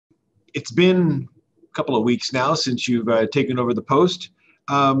It's been a couple of weeks now since you've taken over the post.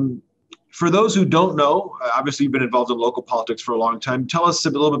 For those who don't know, obviously you've been involved in local politics for a long time. Tell us a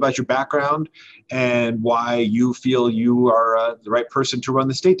little bit about your background and why you feel you are the right person to run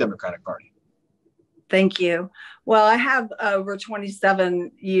the state Democratic Party. Thank you. Well, I have over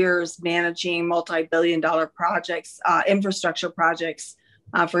 27 years managing multi-billion-dollar projects, infrastructure projects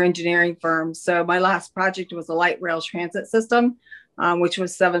for engineering firms. So my last project was a light rail transit system, which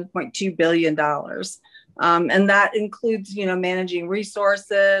was $7.2 billion. And that includes, managing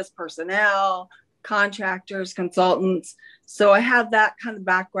resources, personnel, contractors, consultants. So I have that kind of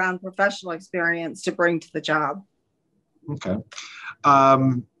background, professional experience to bring to the job. Okay.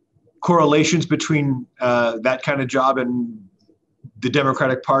 Correlations between that kind of job and the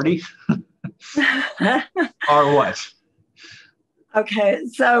Democratic Party are what? Okay.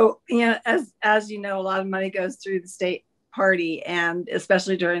 So, as you know, a lot of money goes through the state party, and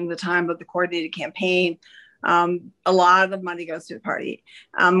especially during the time of the coordinated campaign, a lot of money goes to the party.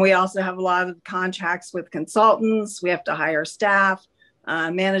 We also have a lot of contracts with consultants. We have to hire staff,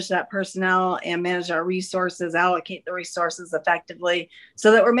 manage that personnel, and manage our resources, allocate the resources effectively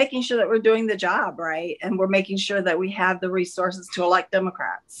so that we're making sure that we're doing the job right. And we're making sure that we have the resources to elect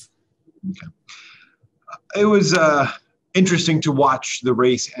Democrats. Okay. It was interesting to watch the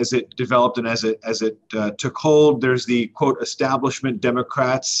race as it developed and as it took hold. There's the quote establishment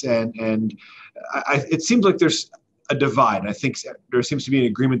Democrats, and it seems like there's a divide. I think there seems to be an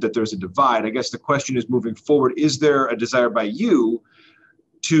agreement that there's a divide. I guess the question is, moving forward, is there a desire by you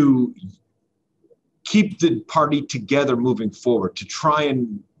to keep the party together moving forward, to try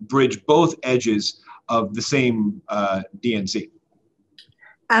and bridge both edges of the same DNC?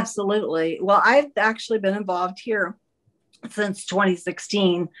 Absolutely. Well, I've actually been involved here since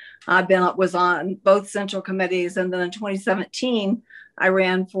 2016. Was on both central committees, and then in 2017 I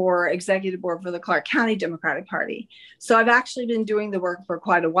ran for executive board for the Clark County Democratic Party. So I've actually been doing the work for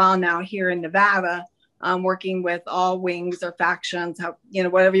quite a while now here in Nevada, working with all wings or factions,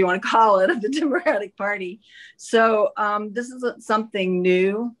 whatever you want to call it, of the Democratic Party. So this isn't something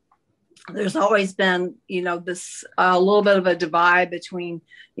new. There's always been, this a little bit of a divide between,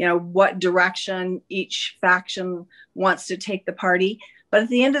 what direction each faction wants to take the party. But at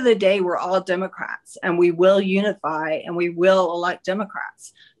the end of the day, we're all Democrats, and we will unify and we will elect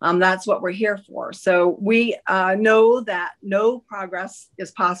Democrats. That's what we're here for. So we know that no progress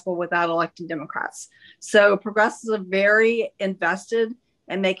is possible without electing Democrats. So progressives are very invested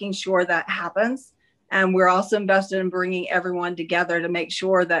in making sure that happens. And we're also invested in bringing everyone together to make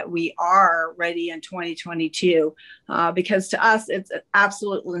sure that we are ready in 2022, because to us, it's an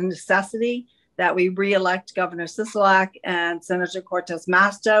absolute necessity that we re-elect Governor Sisolak and Senator Cortez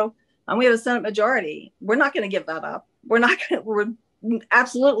Masto. And we have a Senate majority. We're not going to give that up. We're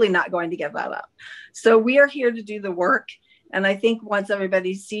absolutely not going to give that up. So we are here to do the work. And I think once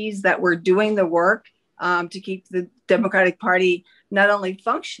everybody sees that we're doing the work to keep the Democratic Party not only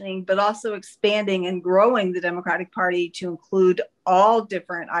functioning, but also expanding and growing the Democratic Party to include all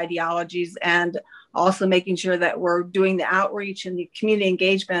different ideologies, and also making sure that we're doing the outreach and the community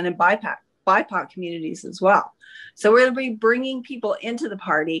engagement and BIPOC communities as well. So we're going to be bringing people into the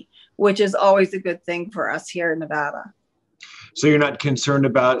party, which is always a good thing for us here in Nevada. So you're not concerned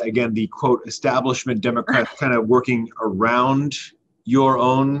about, again, the quote establishment Democrats kind of working around your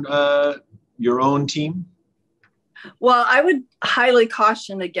own team? Well, I would highly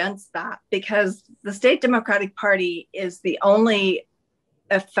caution against that, because the state Democratic Party is the only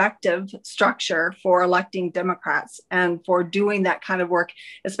effective structure for electing Democrats and for doing that kind of work,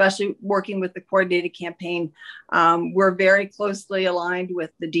 especially working with the coordinated campaign. We're very closely aligned with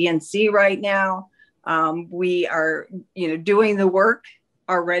the DNC right now. We are, doing the work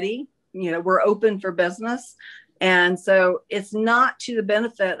already. We're open for business. And so it's not to the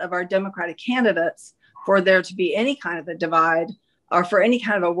benefit of our Democratic candidates for there to be any kind of a divide or for any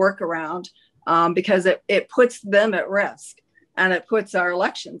kind of a workaround, because it puts them at risk and it puts our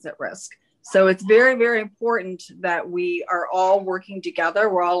elections at risk. So it's very, very important that we are all working together.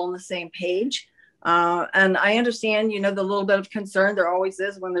 We're all on the same page. And I understand, the little bit of concern there always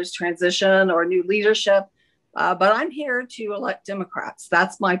is when there's transition or new leadership. But I'm here to elect Democrats.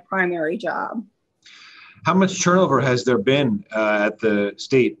 That's my primary job. How much turnover has there been at the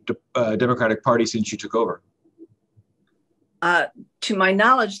state Democratic Party since you took over? To my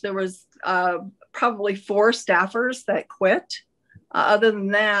knowledge, there was probably 4 staffers that quit. Other than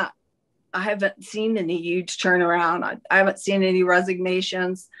that, I haven't seen any huge turnaround. I haven't seen any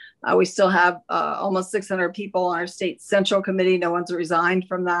resignations. We still have almost 600 people on our state central committee. No one's resigned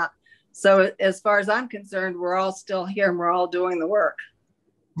from that. So as far as I'm concerned, we're all still here and we're all doing the work.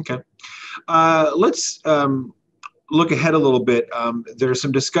 Okay. Let's look ahead a little bit. There's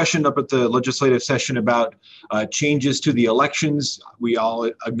some discussion up at the legislative session about changes to the elections. We all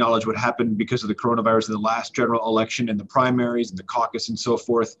acknowledge what happened because of the coronavirus in the last general election and the primaries and the caucus and so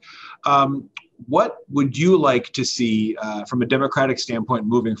forth. What would you like to see from a Democratic standpoint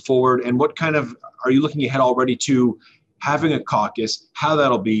moving forward? And what kind of, are you looking ahead already to having a caucus, how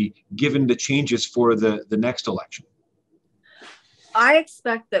that'll be given the changes for the next election? I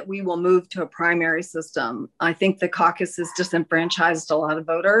expect that we will move to a primary system. I think the caucus has disenfranchised a lot of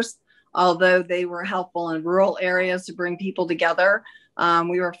voters, although they were helpful in rural areas to bring people together.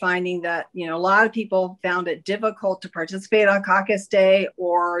 We were finding that, a lot of people found it difficult to participate on caucus day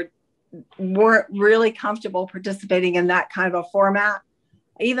or weren't really comfortable participating in that kind of a format.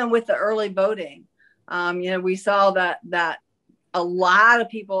 Even with the early voting, we saw that a lot of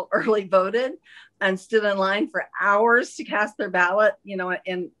people early voted and stood in line for hours to cast their ballot,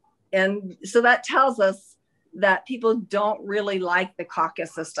 and so that tells us that people don't really like the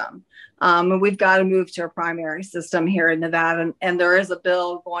caucus system. And we've got to move to a primary system here in Nevada. And there is a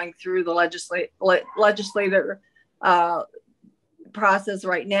bill going through the legislative process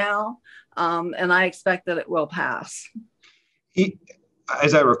right now. And I expect that it will pass.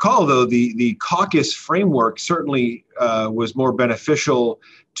 As I recall, though, the caucus framework certainly was more beneficial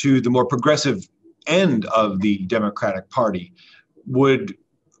to the more progressive end of the Democratic Party. Would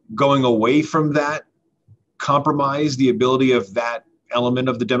going away from that compromise the ability of that element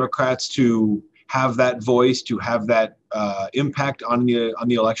of the Democrats to have that voice, to have that impact on the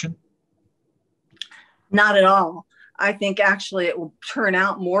election? Not at all. I think actually it will turn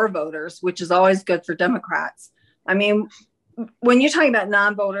out more voters, which is always good for Democrats. I mean, when you're talking about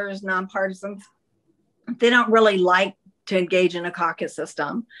non-voters, nonpartisans, they don't really like to engage in a caucus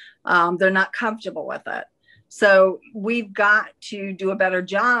system. They're not comfortable with it. So we've got to do a better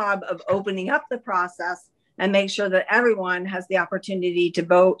job of opening up the process and make sure that everyone has the opportunity to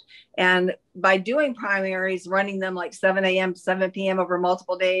vote. And by doing primaries, running them like 7 a.m. to 7 p.m. over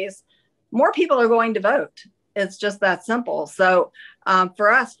multiple days, more people are going to vote. It's just that simple. So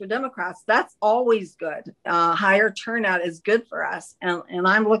for us, for Democrats, that's always good. Higher turnout is good for us. And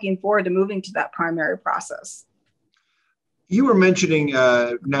I'm looking forward to moving to that primary process. You were mentioning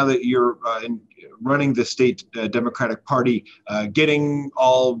now that you're running the state Democratic Party, getting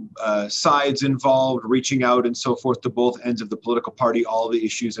all sides involved, reaching out and so forth to both ends of the political party, all the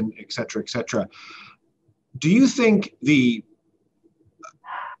issues and et cetera, et cetera. Do you think the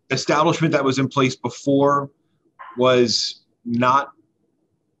establishment that was in place before was not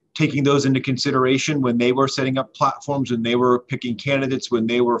taking those into consideration when they were setting up platforms, when they were picking candidates, when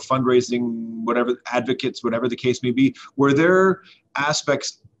they were fundraising, whatever, advocates, whatever the case may be? Were there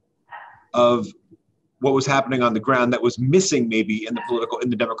aspects of what was happening on the ground that was missing maybe in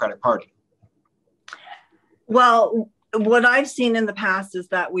the Democratic Party? Well, what I've seen in the past is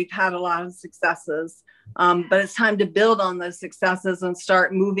that we've had a lot of successes, but it's time to build on those successes and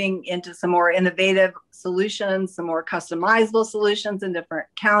start moving into some more innovative solutions, some more customizable solutions in different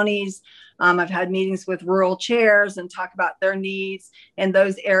counties. I've had meetings with rural chairs and talk about their needs in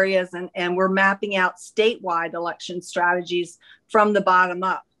those areas, and we're mapping out statewide election strategies from the bottom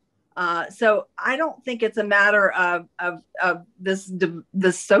up. So I don't think it's a matter of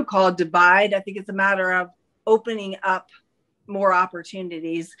this so-called divide. I think it's a matter of opening up more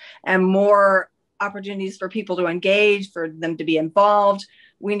opportunities and more opportunities for people to engage, for them to be involved.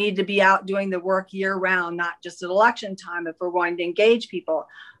 We need to be out doing the work year round, not just at election time, if we're going to engage people.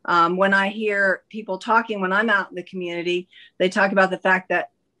 When I hear people talking, when I'm out in the community, they talk about the fact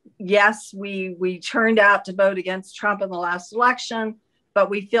that, yes, we turned out to vote against Trump in the last election, but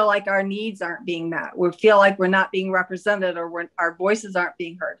we feel like our needs aren't being met. We feel like we're not being represented, or our voices aren't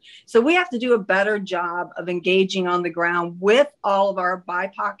being heard. So we have to do a better job of engaging on the ground with all of our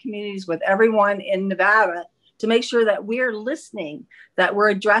BIPOC communities, with everyone in Nevada, to make sure that we're listening, that we're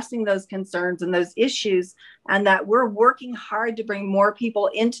addressing those concerns and those issues, and that we're working hard to bring more people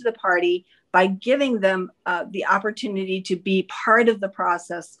into the party by giving them the opportunity to be part of the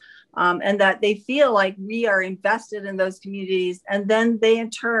process. And that they feel like we are invested in those communities, and then they in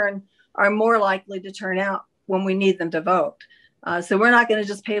turn are more likely to turn out when we need them to vote. So we're not going to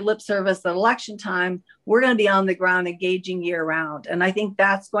just pay lip service at election time. We're going to be on the ground engaging year round. And I think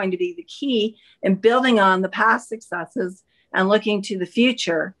that's going to be the key in building on the past successes and looking to the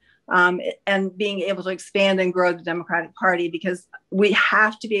future, and being able to expand and grow the Democratic Party, because we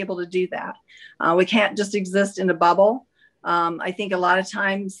have to be able to do that. We can't just exist in a bubble. I think a lot of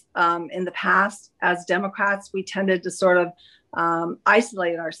times in the past, as Democrats, we tended to sort of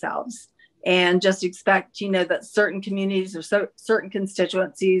isolate ourselves. and just expect, that certain communities or certain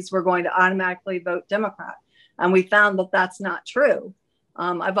constituencies were going to automatically vote Democrat. And we found that that's not true.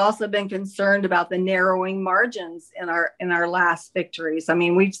 I've also been concerned about the narrowing margins in our last victories. I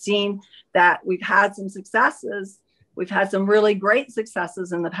mean, we've seen that we've had some successes. We've had some really great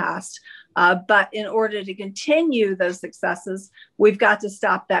successes in the past. But in order to continue those successes, we've got to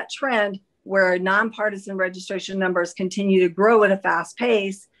stop that trend where nonpartisan registration numbers continue to grow at a fast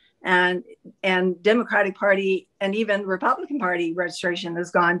pace, and Democratic Party and even Republican Party registration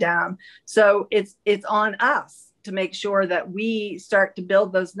has gone down. So it's on us to make sure that we start to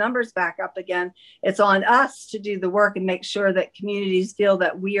build those numbers back up again. It's on us to do the work and make sure that communities feel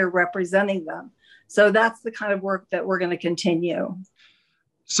that we are representing them. So that's the kind of work that we're going to continue.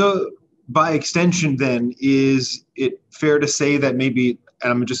 So by extension, then, is it fair to say that maybe,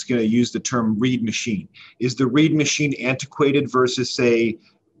 and I'm just going to use the term read machine, is the read machine antiquated versus, say,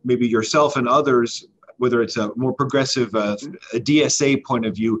 maybe yourself and others, whether it's a more progressive, a DSA point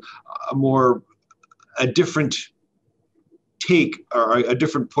of view, a different take or a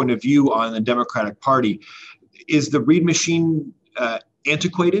different point of view on the Democratic Party? Is the read machine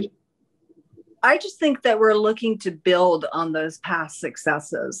antiquated? I just think that we're looking to build on those past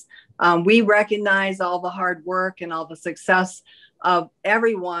successes. We recognize all the hard work and all the success of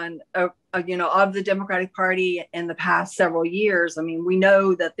everyone, of the Democratic Party in the past several years. I mean, we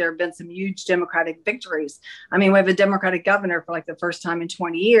know that there have been some huge Democratic victories. I mean, we have a Democratic governor for like the first time in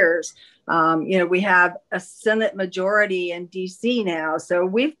 20 years. We have a Senate majority in DC now. So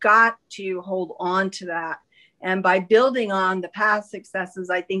we've got to hold on to that. And by building on the past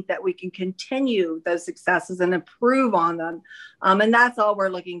successes, I think that we can continue those successes and improve on them. And that's all we're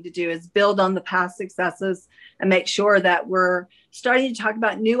looking to do, is build on the past successes and make sure that we're starting to talk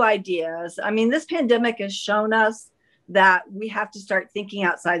about new ideas. I mean, this pandemic has shown us that we have to start thinking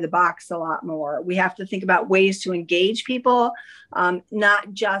outside the box a lot more. We have to think about ways to engage people,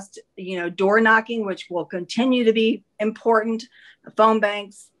 not just, door knocking, which will continue to be important, phone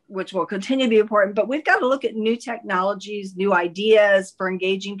banks, which will continue to be important, but we've got to look at new technologies, new ideas for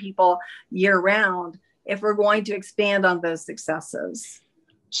engaging people year round if we're going to expand on those successes.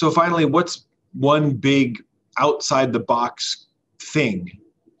 So finally, what's one big outside the box thing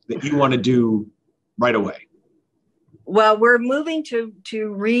that you want to do right away? Well, we're moving to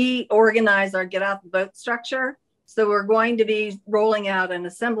reorganize our Get Out the Vote structure. So we're going to be rolling out an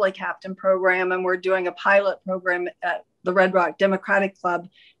assembly captain program, and we're doing a pilot program at the Red Rock Democratic Club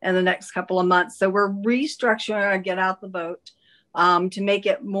in the next couple of months. So we're restructuring our Get Out the Vote to make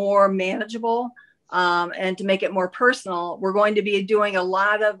it more manageable and to make it more personal. We're going to be doing a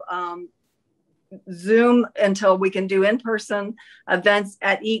lot of Zoom until we can do in-person events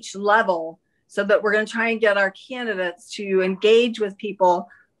at each level, so that we're going to try and get our candidates to engage with people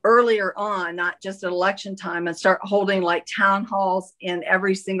earlier on, not just at election time, and start holding like town halls in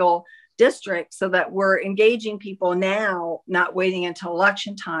every single district, so that we're engaging people now, not waiting until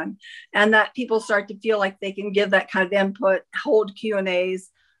election time, and that people start to feel like they can give that kind of input, hold Q&As.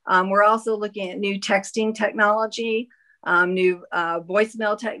 We're also looking at new texting technology, new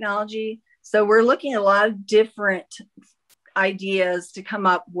voicemail technology. So we're looking at a lot of different ideas to come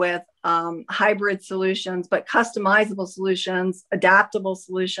up with hybrid solutions, but customizable solutions, adaptable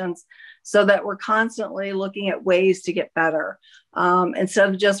solutions, so that we're constantly looking at ways to get better instead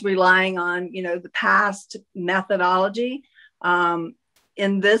of just relying on, the past methodology.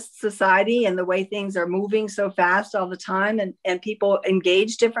 In this society and the way things are moving so fast all the time, and people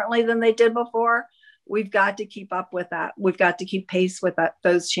engage differently than they did before, we've got to keep up with that. We've got to keep pace with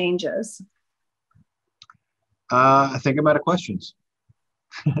those changes. I think I'm out of questions.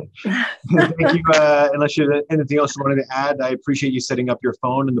 Thank you. Unless you have anything else you wanted to add, I appreciate you setting up your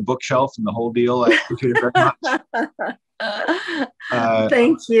phone and the bookshelf and the whole deal. I appreciate it very much.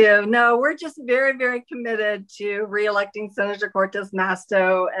 Thank you. No, we're just very, very committed to reelecting Senator Cortez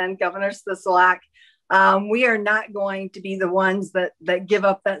Masto and Governor Sisolak. We are not going to be the ones that give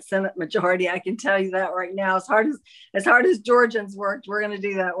up that Senate majority. I can tell you that right now. As hard as Georgians worked, we're going to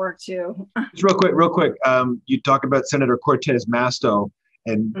do that work too. Just real quick. You talk about Senator Cortez Masto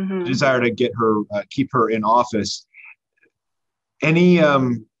and the desire to get her, keep her in office.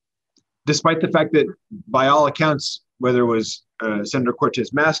 Despite the fact that by all accounts, whether it was Senator Cortez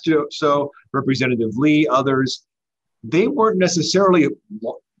Masto, Representative Lee, others, they weren't necessarily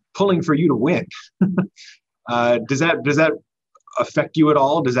pulling for you to win. Does that affect you at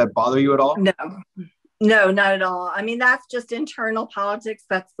all? Does that bother you at all? No, not at all. I mean, that's just internal politics.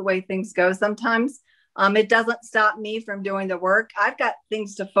 That's the way things go sometimes. It doesn't stop me from doing the work. I've got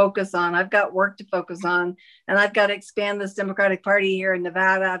things to focus on. I've got work to focus on, and I've got to expand this Democratic Party here in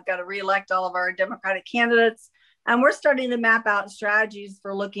Nevada. I've got to reelect all of our Democratic candidates. And we're starting to map out strategies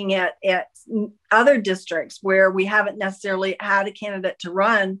for looking at other districts where we haven't necessarily had a candidate to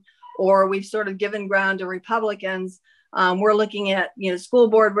run, or we've sort of given ground to Republicans. We're looking at, school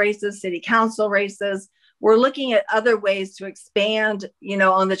board races, city council races. We're looking at other ways to expand,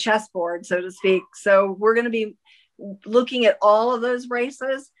 on the chessboard, so to speak. So we're going to be looking at all of those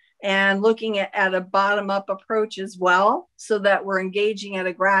races and looking at a bottom-up approach as well, so that we're engaging at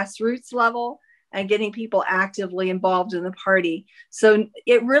a grassroots level and getting people actively involved in the party. So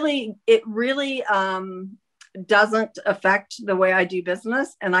it really doesn't affect the way I do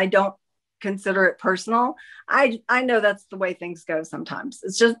business, and I don't consider it personal. I know that's the way things go sometimes.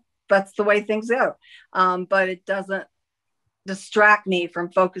 It's just, that's the way things go. But it doesn't distract me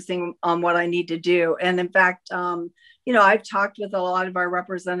from focusing on what I need to do. And in fact, I've talked with a lot of our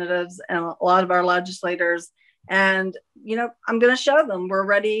representatives and a lot of our legislators, and, I'm going to show them we're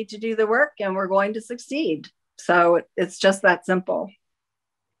ready to do the work and we're going to succeed. So it's just that simple.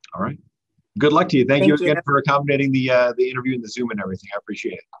 All right. Good luck to you. Thank you again for accommodating the interview and the Zoom and everything. I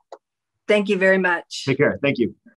appreciate it. Thank you very much. Take care. Thank you.